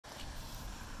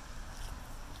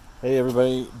Hey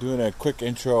everybody, doing a quick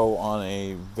intro on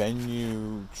a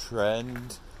Venue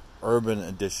Trend Urban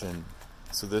Edition.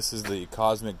 So this is the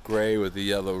Cosmic Gray with the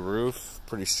yellow roof,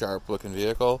 pretty sharp looking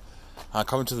vehicle.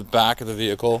 Coming to the back of the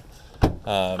vehicle,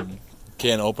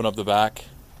 can't open up the back.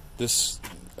 This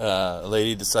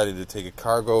lady decided to take a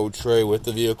cargo tray with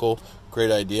the vehicle, great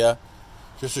idea.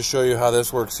 Just to show you how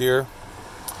this works here.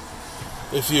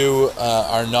 If you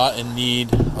are not in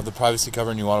need of the privacy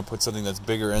cover and you want to put something that's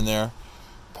bigger in there,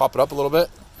 pop it up a little bit.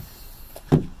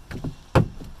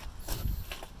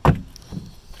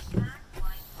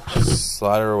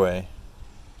 Slide her away.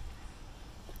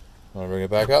 Want to bring it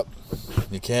back up?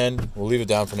 You can. We'll leave it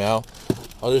down for now.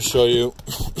 I'll just show you.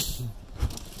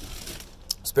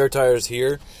 Spare tires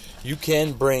here. You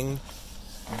can bring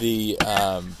the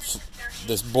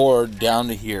this board down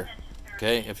to here,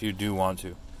 okay, if you do want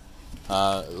to.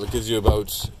 It gives you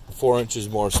about 4 inches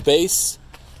more space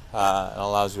and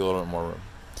allows you a little bit more room.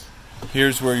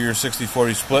 Here's where your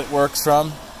 60-40 split works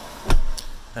from,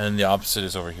 and the opposite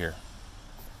is over here.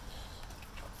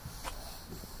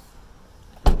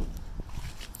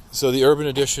 So the Urban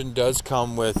Edition does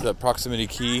come with a proximity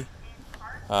key.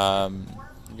 You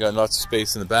got lots of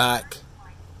space in the back.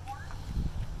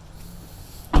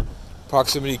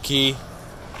 Proximity key.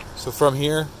 So from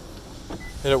here,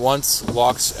 hit it once,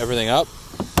 locks everything up.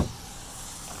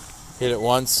 Hit it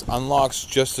once, unlocks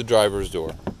just the driver's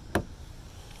door.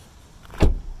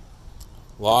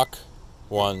 Lock,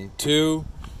 1, 2,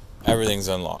 everything's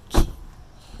unlocked.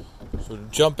 So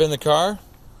jump in the car.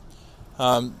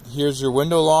 Here's your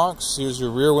window locks, here's your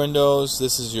rear windows,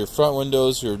 this is your front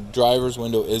windows, your driver's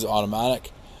window is automatic.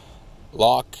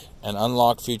 Lock and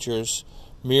unlock features,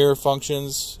 mirror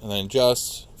functions, and then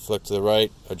adjust, flick to the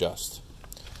right, adjust.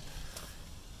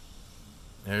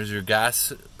 There's your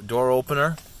gas door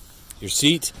opener, your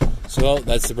seat, so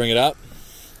that's to bring it up,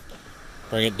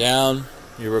 bring it down,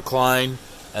 you recline,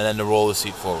 and then to roll the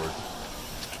seat forward.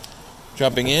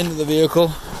 Jumping into the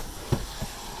vehicle,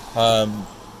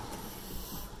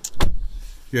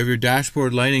 you have your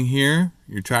dashboard lighting here,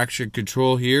 your traction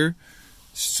control here.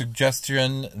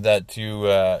 Suggestion that you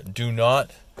do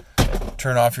not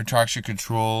turn off your traction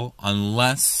control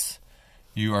unless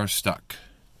you are stuck.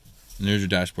 And there's your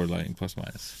dashboard lighting, plus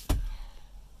minus.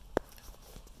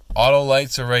 Auto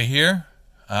lights are right here.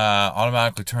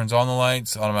 Automatically turns on the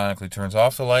lights, automatically turns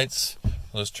off the lights.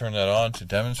 Let's turn that on to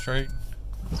demonstrate.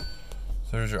 So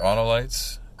there's your auto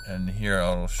lights, and here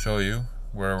I'll show you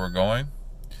where we're going.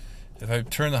 If I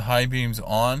turn the high beams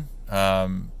on,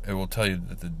 it will tell you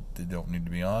that they don't need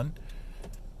to be on.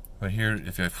 But here,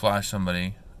 if I flash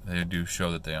somebody, they do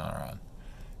show that they are on.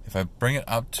 If I bring it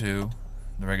up to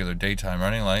the regular daytime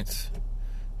running lights,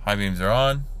 high beams are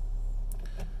on,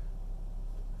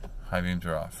 high beams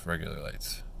are off, regular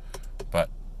lights. But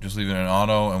just leave it in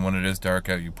auto, and when it is dark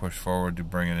out, you push forward to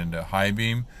bring it into high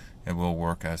beam. It will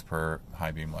work as per high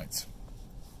beam lights.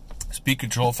 Speed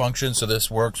control function, so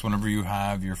this works whenever you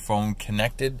have your phone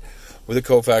connected with a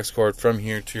coax cord from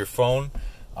here to your phone,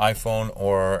 iPhone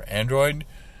or Android,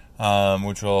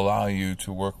 which will allow you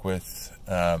to work with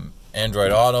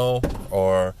Android Auto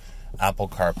or Apple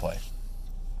CarPlay.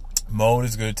 Mode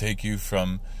is going to take you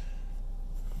from,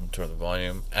 turn the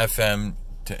volume, FM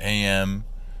to AM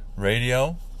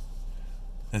radio.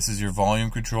 This is your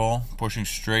volume control. Pushing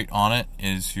straight on it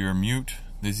is your mute.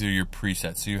 These are your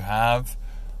presets. So you have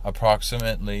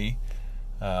approximately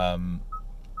 40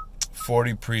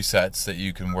 presets that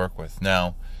you can work with.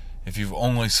 Now, if you've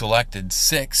only selected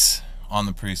 6 on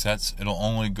the presets, it'll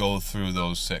only go through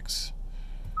those 6.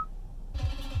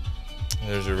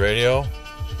 There's your radio.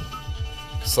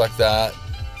 Select that,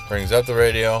 brings up the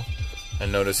radio,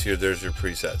 and notice here there's your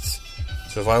presets.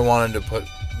 So if I wanted to put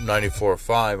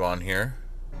 94.5 on here,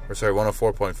 or sorry,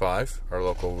 104.5, our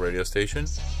local radio station,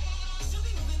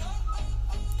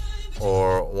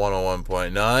 or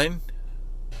 101.9,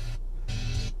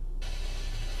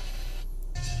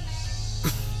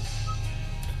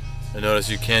 and notice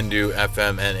you can do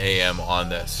FM and AM on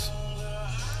this.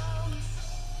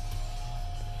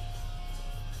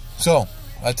 So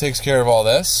that takes care of all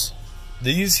this.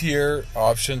 These here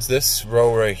options, this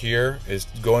row right here is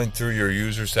going through your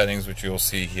user settings, which you'll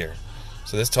see here.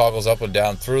 So this toggles up and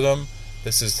down through them.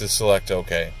 This is to select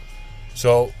OK.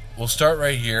 So we'll start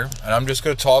right here, and I'm just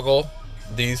going to toggle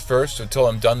these first until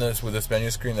I'm done this with this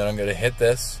menu screen. Then I'm going to hit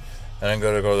this, and I'm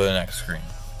going to go to the next screen.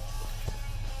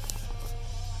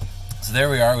 So there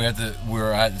we are.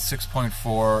 We're at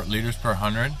 6.4 liters per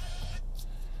 100.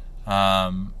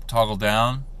 Toggle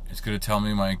down. It's going to tell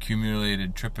me my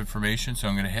accumulated trip information, so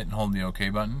I'm going to hit and hold the OK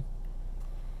button.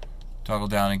 Toggle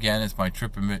down again. It's my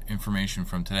trip information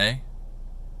from today.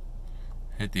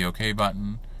 hit the OK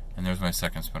button, and there's my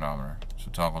second speedometer.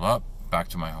 So toggled up, back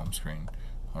to my home screen.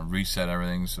 I'll reset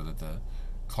everything so that the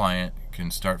client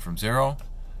can start from 0.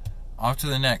 Off to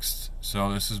the next.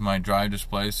 So this is my drive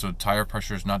display. So tire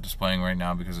pressure is not displaying right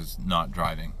now because it's not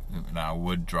driving. Now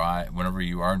would drive, whenever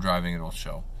you are driving, it'll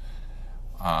show.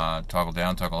 Toggle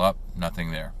down, toggle up,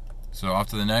 nothing there. So off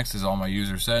to the next is all my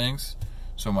user settings.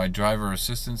 So my driver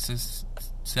assistance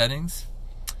settings.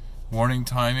 Warning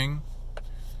timing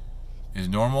is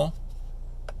normal.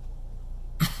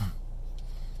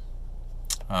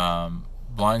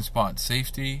 Blind spot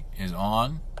safety is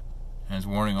on and it's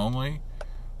warning only.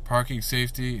 Parking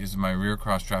safety is my rear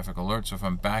cross traffic alert, so if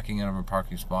I'm backing out of a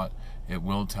parking spot, it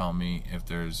will tell me if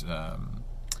there's a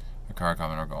car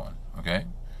coming or going, okay?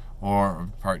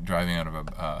 Or driving out of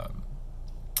a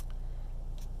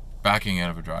backing out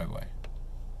of a driveway.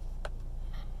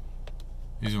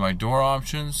 These are my door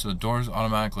options. So the doors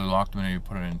automatically lock the minute you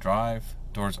put it in drive.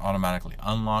 Doors automatically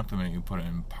unlock the minute you put it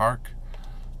in park.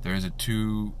 There is a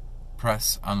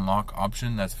 2-press unlock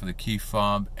option. That's for the key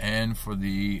fob and for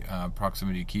the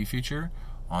proximity key feature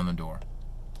on the door.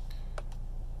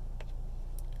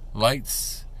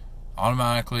 Lights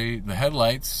automatically, the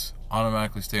headlights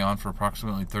automatically stay on for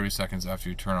approximately 30 seconds after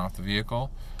you turn off the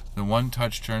vehicle. The one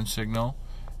touch turn signal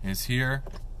is here.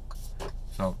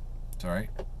 So, sorry,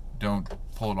 don't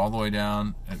pull it all the way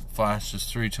down. It flashes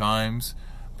 3 times.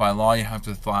 By law, you have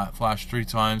to flash 3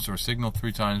 times or signal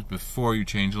 3 times before you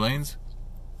change lanes.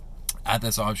 At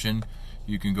this option,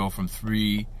 you can go from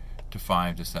 3 to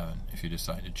 5 to 7 if you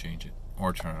decide to change it,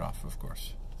 or turn it off, of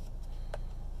course.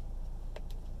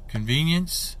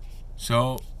 Convenience.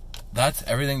 So that's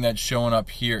everything that's showing up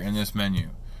here in this menu.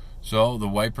 So the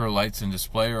wiper, lights, and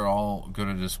display are all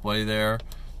going to display there.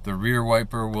 The rear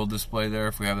wiper will display there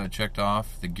if we have that checked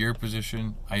off. The gear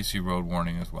position, icy road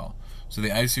warning as well. So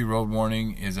the icy road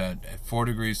warning is at 4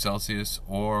 degrees Celsius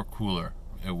or cooler.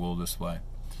 It will display.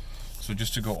 So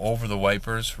just to go over the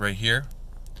wipers right here.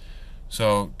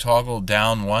 So toggle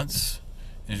down once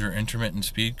is your intermittent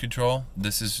speed control.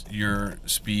 This is your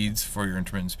speeds for your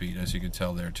intermittent speed, as you can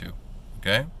tell there too.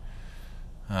 Okay.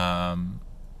 Down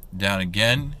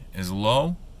again is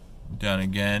low. Down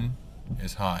again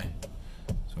is high.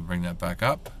 So bring that back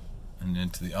up and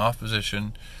into the off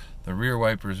position. The rear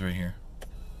wipers right here.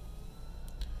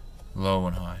 Low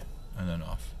and high, and then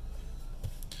off.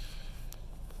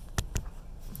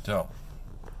 So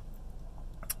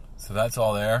that's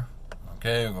all there.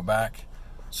 Okay, we'll go back.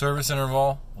 Service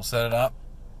interval, we'll set it up.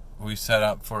 We set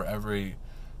up for every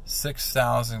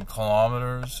 6,000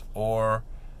 kilometers or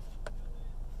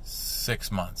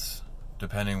 6 months,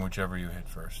 depending whichever you hit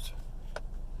first.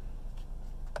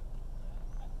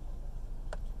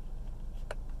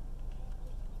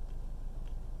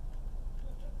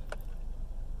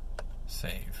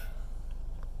 Save.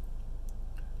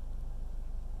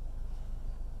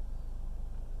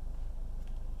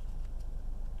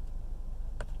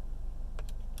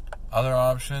 Other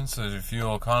options, so there's your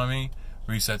fuel economy,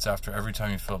 resets after every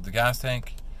time you fill up the gas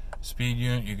tank. Speed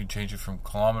unit, you can change it from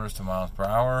kilometers to miles per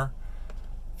hour.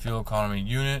 Fuel economy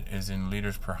unit is in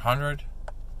liters per 100.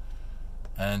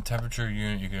 And temperature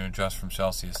unit, you can adjust from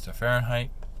Celsius to Fahrenheit.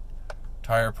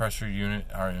 Tire pressure unit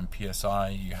are in PSI.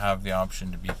 You have the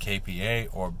option to be kPa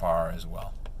or bar as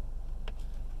well.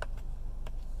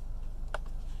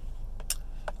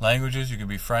 Languages, you can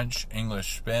be French,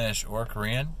 English, Spanish, or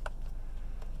Korean.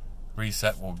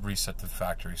 Reset will reset the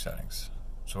factory settings.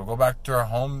 So we'll go back to our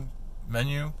home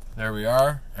menu. There we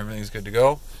are. Everything's good to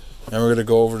go. And we're going to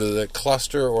go over to the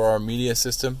cluster or our media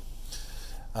system.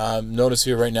 Notice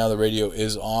here right now the radio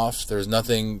is off. There's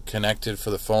nothing connected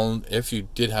for the phone. If you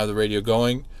did have the radio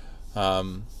going,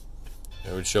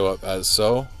 it would show up as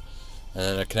so, and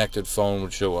then a connected phone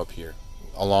would show up here,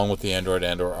 along with the Android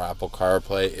and or Apple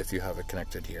CarPlay if you have it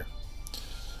connected here.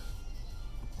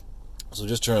 So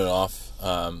just turn it off.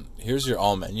 Here's your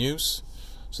all menus.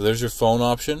 So there's your phone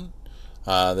option.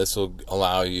 This will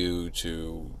allow you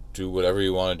to do whatever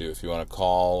you want to do. If you want to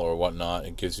call or whatnot,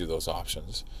 it gives you those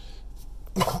options.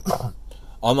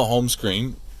 On the home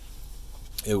screen,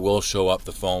 it will show up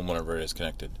the phone whenever it is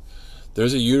connected.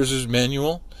 There's a user's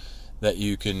manual that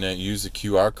you can use the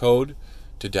QR code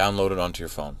to download it onto your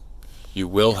phone. You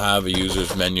will have a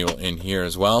user's manual in here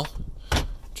as well,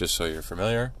 just so you're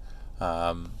familiar.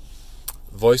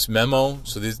 Voice memo,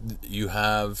 so you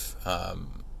have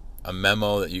a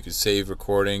memo that you can save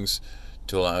recordings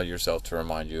to allow yourself to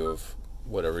remind you of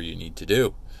whatever you need to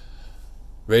do.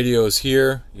 Radio is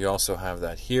here. You also have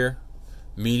that here.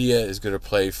 Media is going to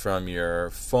play from your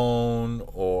phone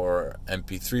or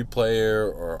MP3 player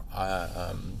or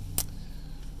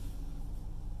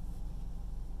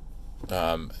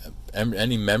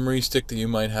any memory stick that you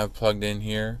might have plugged in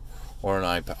here, or an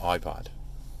iPod.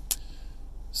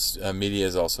 Media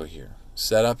is also here.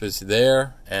 Setup is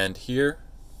there and here,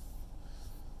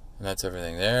 and that's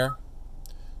everything there.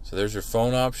 So there's your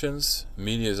phone options.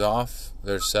 Media is off.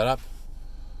 There's setup.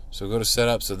 So go to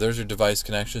setup. So there's your device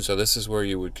connection. So this is where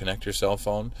you would connect your cell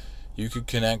phone. You could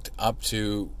connect up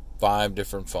to 5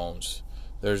 different phones.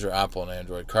 There's your Apple and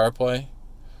Android CarPlay.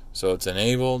 So it's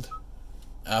enabled.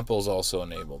 Apple's also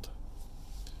enabled.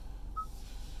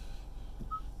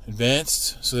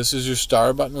 Advanced. So this is your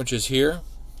star button, which is here.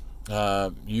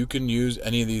 You can use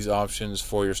any of these options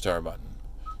for your star button.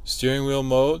 Steering wheel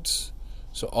modes.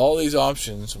 So all these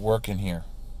options work in here.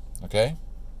 Okay?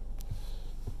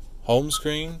 Home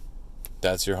screen.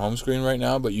 That's your home screen right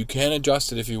now, but you can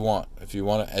adjust it if you want. If you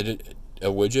want to edit a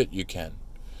widget, you can.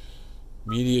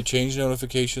 Media change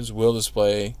notifications will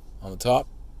display on the top.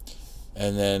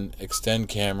 And then extend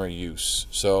camera use.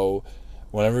 So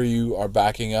whenever you are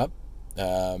backing up,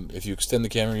 if you extend the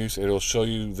camera use, it'll show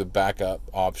you the backup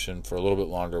option for a little bit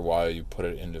longer while you put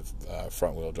it into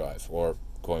front wheel drive or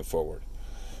going forward.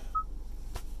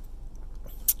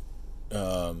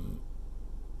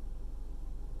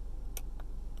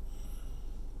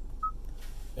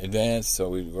 Advanced, so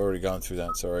we've already gone through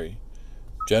that, sorry.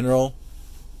 General,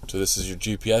 so this is your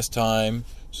GPS time.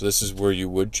 So this is where you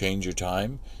would change your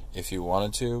time if you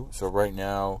wanted to. So right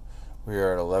now we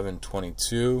are at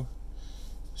 11:22.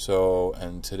 So,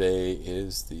 and today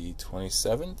is the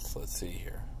 27th. Let's see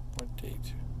here. What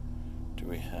date do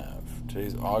we have?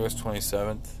 Today's August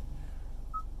 27th.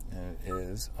 And it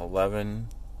is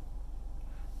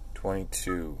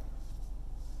 11:22.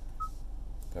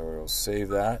 There we go. Save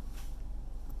that.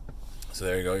 So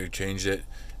there you go. You changed it.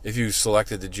 If you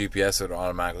selected the GPS, it would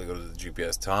automatically go to the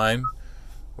GPS time,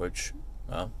 which,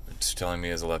 well, it's telling me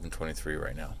is 11:23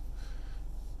 right now.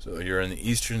 So you're in the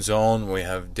Eastern Zone. We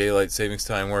have daylight savings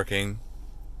time working.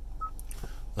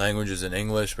 Language is in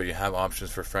English, but you have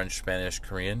options for French, Spanish,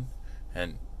 Korean,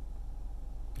 and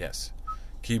yes,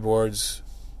 keyboards.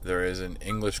 There is an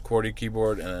English QWERTY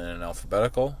keyboard and an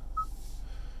alphabetical.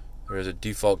 There is a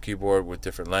default keyboard with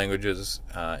different languages: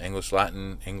 English,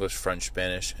 Latin, English, French,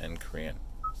 Spanish, and Korean.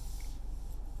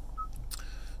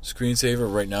 Screensaver.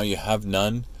 Right now, you have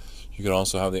none. You can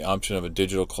also have the option of a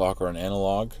digital clock or an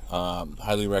analog.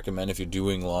 Highly recommend if you're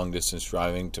doing long distance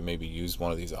driving to maybe use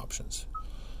one of these options.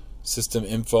 System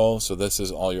info, so this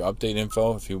is all your update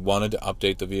info. If you wanted to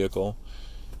update the vehicle,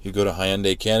 you go to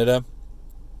Hyundai Canada,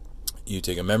 you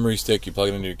take a memory stick, you plug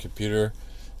it into your computer,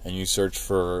 and you search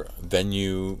for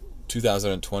Venue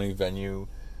 2020 Venue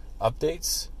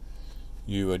updates.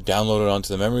 You would download it onto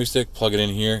the memory stick, plug it in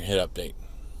here, hit update.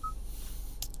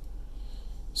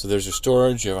 So there's your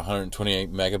storage. You have 128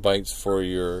 megabytes for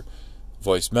your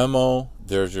voice memo.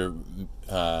 There's your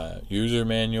user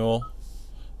manual.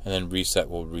 And then reset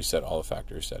will reset all the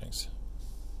factory settings.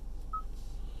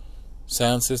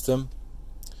 Sound system.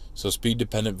 So speed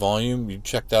dependent volume. You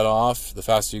check that off. The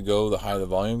faster you go, the higher the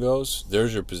volume goes.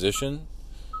 There's your position.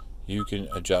 You can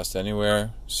adjust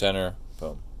anywhere. Center.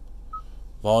 Boom.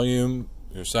 Volume.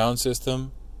 Your sound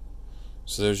system.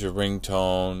 So there's your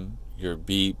ringtone, your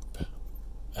beep,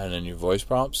 and then your voice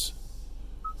prompts.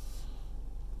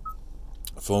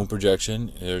 Phone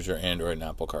projection. There's your Android and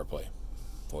Apple CarPlay.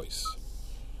 Voice.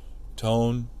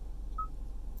 Tone.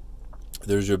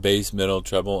 There's your bass, middle,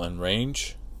 treble, and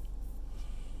range.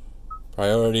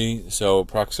 Priority. So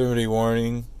proximity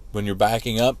warning. When you're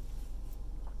backing up,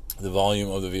 the volume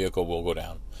of the vehicle will go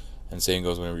down. And same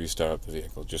goes whenever you start up the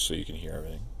vehicle, just so you can hear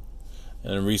everything.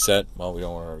 And then reset. Well, we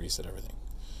don't want to reset everything.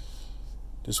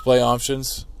 Display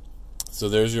options. So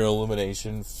there's your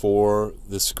illumination for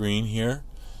the screen here.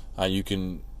 You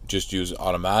can just use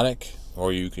automatic,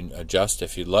 or you can adjust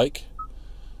if you'd like.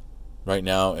 Right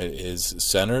now it is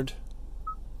centered.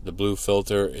 The blue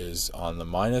filter is on the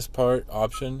minus part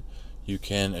option. You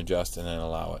can adjust and then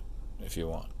allow it if you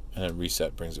want. And then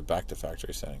reset brings it back to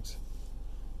factory settings.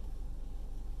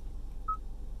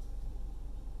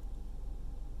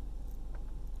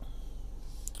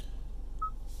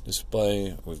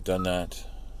 Display, we've done that.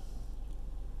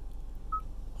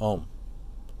 Home.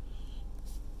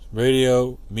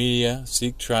 Radio, media,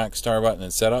 seek, track, star button,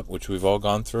 and setup, which we've all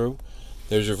gone through.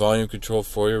 There's your volume control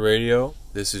for your radio.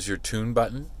 This is your tune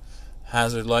button.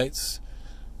 Hazard lights.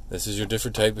 This is your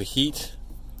different type of heat.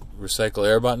 Recycle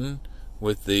air button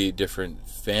with the different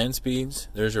fan speeds.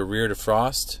 There's your rear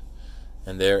defrost.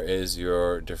 And there is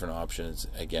your different options,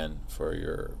 again, for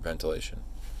your ventilation.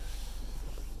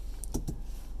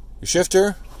 Your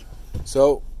shifter.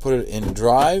 So, put it in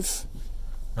drive.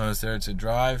 Notice there it's in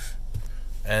drive.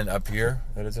 And up here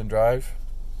that it's in drive.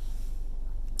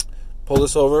 pull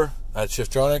this over at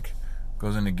Shiftronic,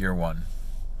 goes into gear 1.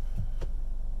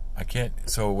 I can't,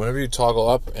 so whenever you toggle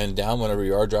up and down, whenever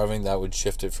you are driving, that would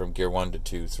shift it from gear 1 to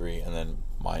 2, 3, and then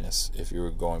minus if you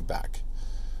were going back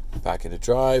into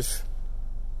drive,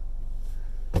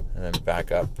 and then back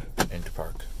up into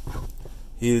park.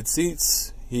 Heated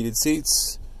seats, heated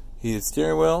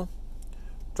steering wheel,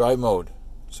 drive mode.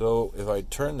 So if I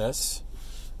turn this,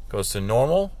 goes to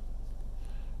normal,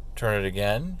 turn it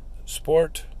again,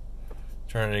 sport,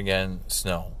 turn it again,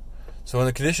 snow. So in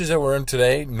the conditions that we're in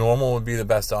today, normal would be the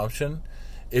best option.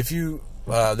 If you,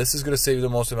 this is going to save you the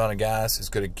most amount of gas. It's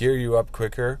going to gear you up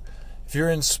quicker. If you're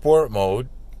in sport mode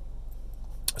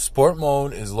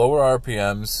is lower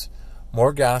RPMs,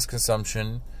 more gas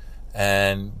consumption,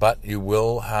 but you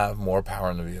will have more power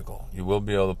in the vehicle. You will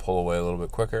be able to pull away a little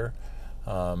bit quicker,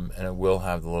 and it will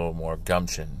have a little more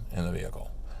gumption in the vehicle.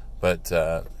 But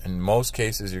in most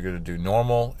cases, you're going to do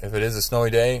normal. If it is a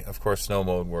snowy day, of course, snow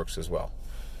mode works as well.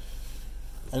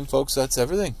 And folks, that's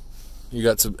everything. You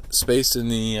got some space in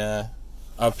the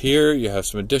up here. You have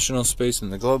some additional space in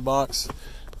the glove box.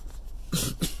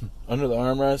 Under the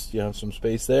armrest, you have some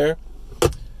space there.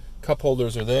 Cup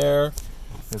holders are there.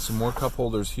 There's some more cup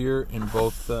holders here in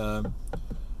both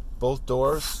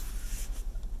doors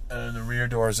and in the rear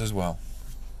doors as well.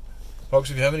 Folks,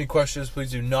 if you have any questions,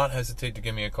 please do not hesitate to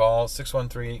give me a call.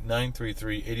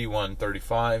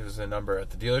 613-933-8135 is the number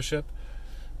at the dealership.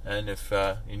 And if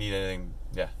you need anything,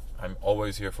 I'm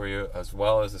always here for you, as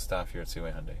well as the staff here at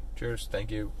Seaway Hyundai. Cheers.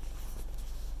 Thank you.